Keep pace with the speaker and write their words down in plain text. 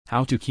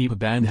How to keep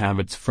bad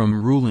habits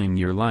from ruling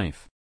your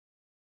life.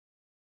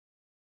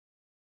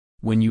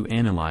 When you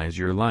analyze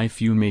your life,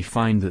 you may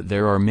find that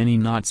there are many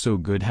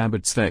not-so-good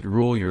habits that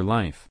rule your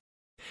life.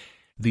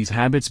 These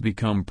habits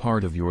become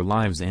part of your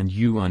lives and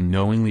you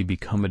unknowingly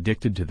become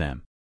addicted to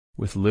them.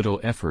 With little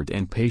effort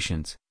and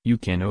patience, you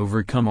can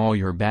overcome all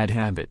your bad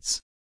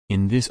habits.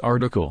 In this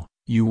article,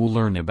 you will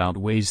learn about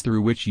ways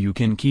through which you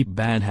can keep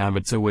bad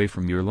habits away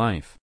from your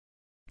life.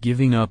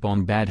 Giving up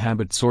on bad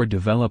habits or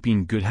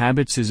developing good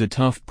habits is a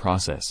tough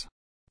process.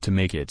 To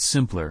make it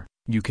simpler,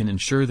 you can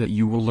ensure that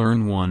you will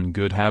learn one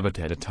good habit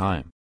at a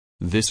time.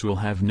 This will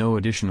have no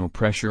additional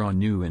pressure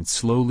on you and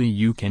slowly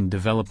you can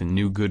develop a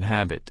new good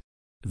habit.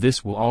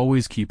 This will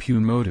always keep you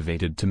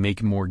motivated to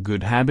make more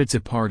good habits a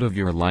part of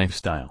your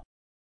lifestyle.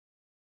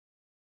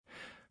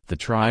 The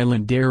trial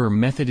and error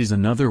method is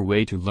another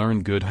way to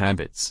learn good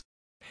habits.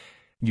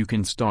 You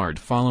can start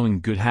following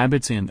good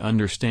habits and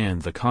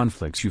understand the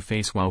conflicts you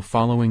face while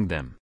following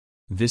them.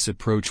 This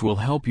approach will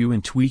help you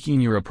in tweaking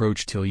your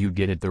approach till you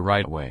get it the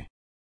right way.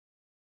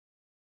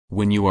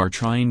 When you are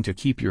trying to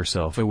keep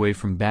yourself away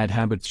from bad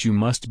habits, you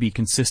must be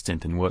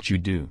consistent in what you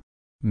do.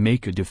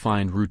 Make a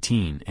defined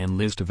routine and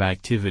list of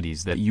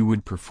activities that you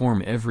would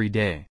perform every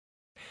day.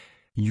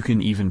 You can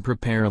even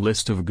prepare a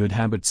list of good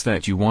habits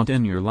that you want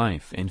in your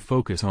life and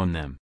focus on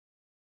them.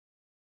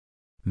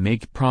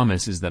 Make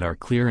promises that are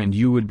clear and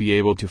you would be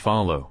able to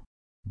follow.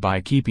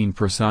 By keeping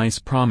precise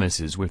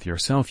promises with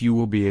yourself, you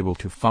will be able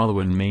to follow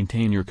and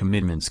maintain your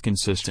commitments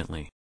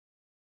consistently.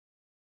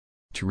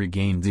 To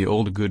regain the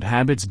old good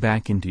habits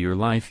back into your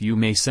life, you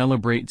may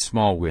celebrate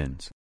small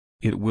wins.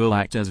 It will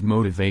act as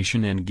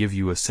motivation and give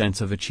you a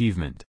sense of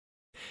achievement.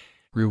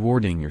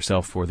 Rewarding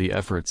yourself for the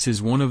efforts is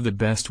one of the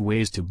best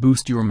ways to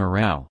boost your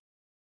morale.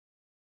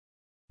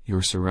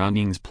 Your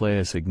surroundings play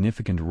a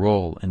significant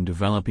role in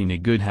developing a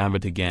good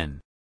habit again.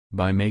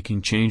 By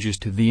making changes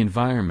to the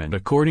environment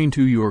according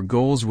to your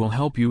goals will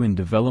help you in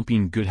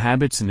developing good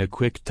habits in a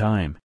quick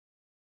time.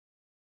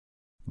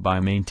 By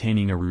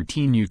maintaining a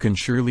routine, you can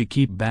surely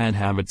keep bad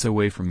habits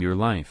away from your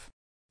life.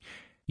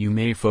 You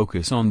may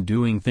focus on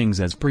doing things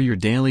as per your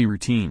daily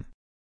routine.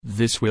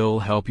 This will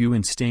help you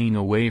in staying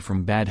away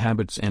from bad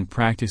habits and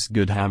practice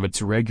good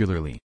habits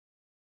regularly.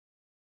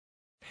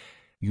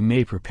 You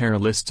may prepare a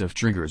list of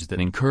triggers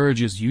that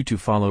encourages you to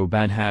follow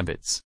bad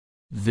habits.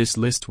 This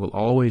list will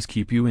always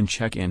keep you in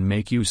check and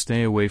make you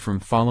stay away from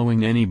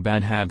following any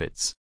bad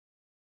habits.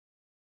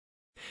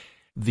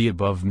 The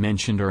above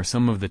mentioned are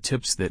some of the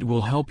tips that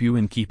will help you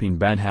in keeping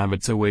bad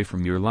habits away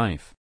from your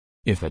life.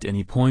 If at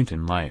any point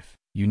in life,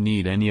 you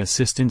need any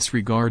assistance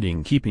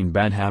regarding keeping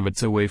bad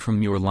habits away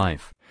from your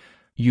life,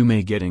 you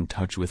may get in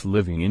touch with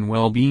Living in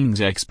Wellbeing's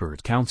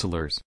expert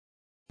counselors.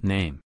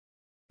 Name.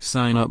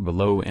 Sign up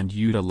below and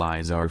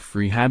utilize our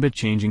free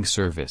habit-changing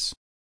service.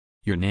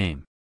 Your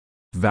name.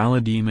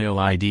 Valid email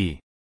ID.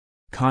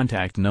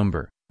 Contact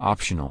number,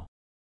 optional.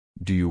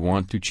 Do you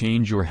want to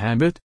change your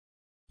habit?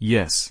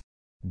 Yes.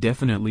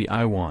 Definitely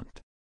I want.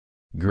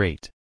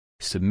 Great.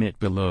 Submit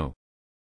below.